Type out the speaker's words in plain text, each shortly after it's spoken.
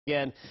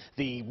Again,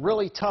 the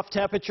really tough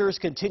temperatures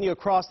continue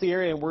across the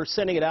area, and we're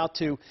sending it out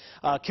to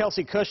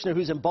Kelsey Kushner,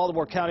 who's in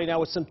Baltimore County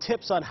now, with some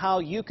tips on how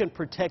you can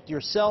protect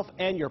yourself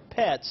and your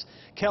pets.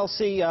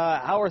 Kelsey,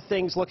 how are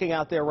things looking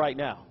out there right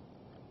now?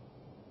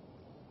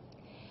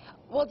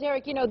 Well,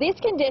 Derek, you know, these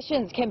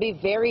conditions can be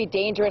very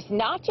dangerous,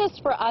 not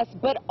just for us,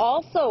 but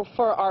also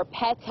for our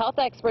pets. Health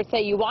experts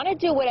say you want to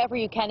do whatever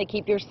you can to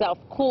keep yourself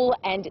cool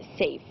and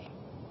safe.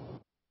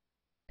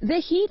 The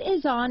heat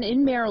is on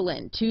in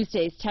Maryland.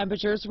 Tuesday's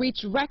temperatures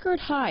reached record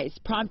highs,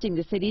 prompting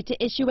the city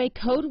to issue a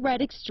code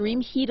red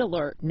extreme heat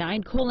alert.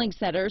 9 cooling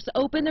centers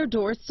open their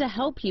doors to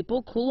help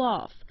people cool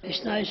off.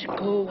 It's nice and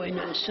cool waiting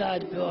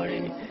outside the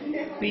building,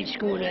 beats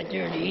going out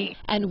there in the heat.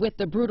 And with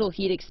the brutal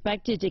heat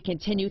expected to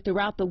continue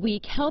throughout the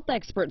week, health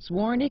experts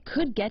warn it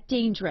could get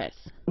dangerous.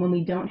 When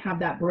we don't have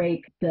that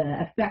break,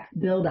 the effects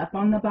build up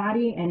on the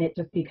body and it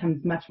just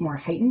becomes much more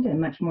heightened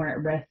and much more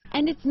at risk.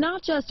 And it's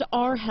not just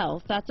our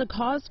health that's a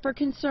cause for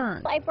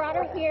concern. I brought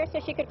her here so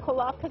she could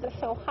cool off because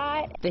it's so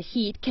hot. The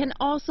heat can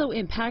also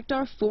impact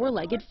our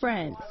four-legged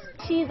friends.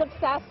 She's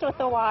obsessed with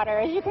the water.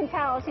 As you can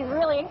tell, she's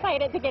really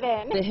excited to get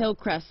in. The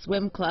Hillcrest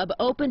Swim Club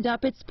opened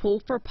up its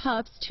pool for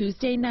pups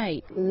Tuesday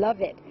night.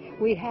 Love it.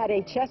 We had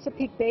a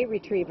Chesapeake Bay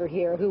retriever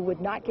here who would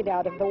not get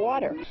out of the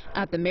water.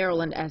 At the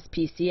Maryland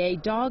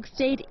SPCA, dogs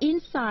stayed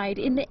inside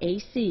in the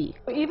AC.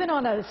 Even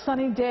on a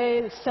sunny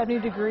day, 70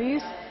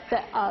 degrees,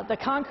 the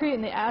concrete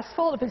and the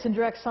asphalt, if it's in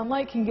direct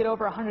sunlight, can get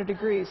over 100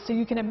 degrees. So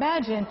you can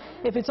imagine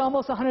if it's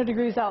almost 100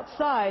 degrees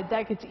outside,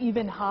 that gets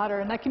even hotter,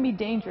 and that can be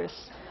dangerous.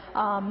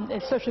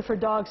 Especially for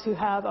dogs who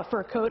have a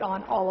fur coat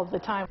on all of the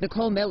time.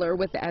 Nicole Miller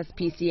with the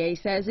SPCA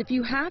says if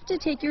you have to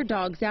take your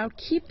dogs out,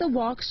 keep the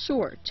walk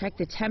short. Check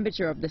the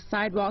temperature of the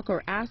sidewalk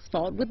or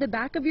asphalt with the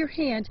back of your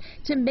hand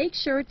to make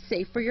sure it's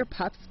safe for your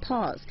pup's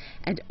paws.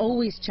 And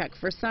always check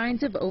for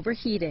signs of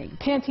overheating.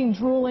 Panting,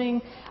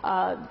 drooling,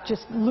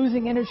 just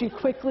losing energy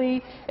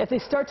quickly. If they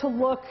start to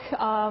look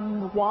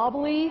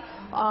wobbly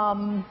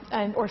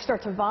or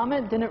start to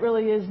vomit, then it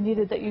really is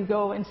needed that you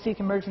go and seek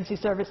emergency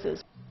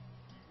services.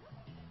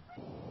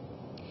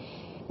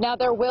 Now,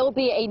 there will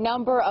be a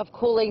number of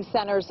cooling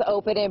centers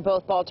open in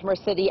both Baltimore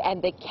City and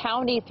the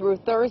county through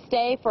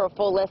Thursday. For a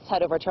full list,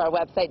 head over to our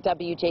website,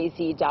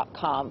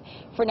 WJZ.com.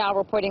 For now,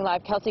 reporting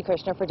live, Kelsey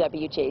Kushner for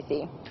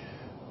WJZ.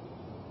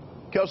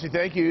 Kelsey,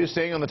 thank you.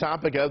 Staying on the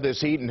topic of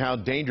this heat and how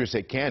dangerous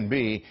it can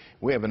be,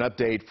 we have an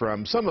update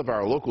from some of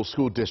our local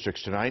school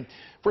districts tonight.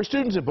 For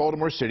students in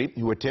Baltimore City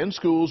who attend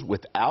schools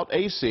without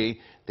AC,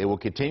 they will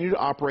continue to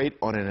operate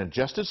on an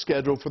adjusted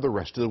schedule for the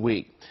rest of the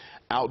week.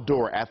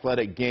 Outdoor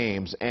athletic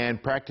games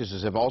and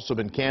practices have also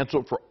been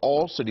canceled for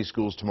all city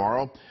schools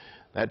tomorrow.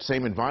 That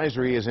same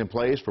advisory is in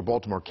place for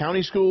Baltimore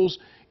County schools.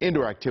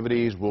 Indoor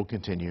activities will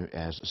continue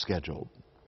as scheduled.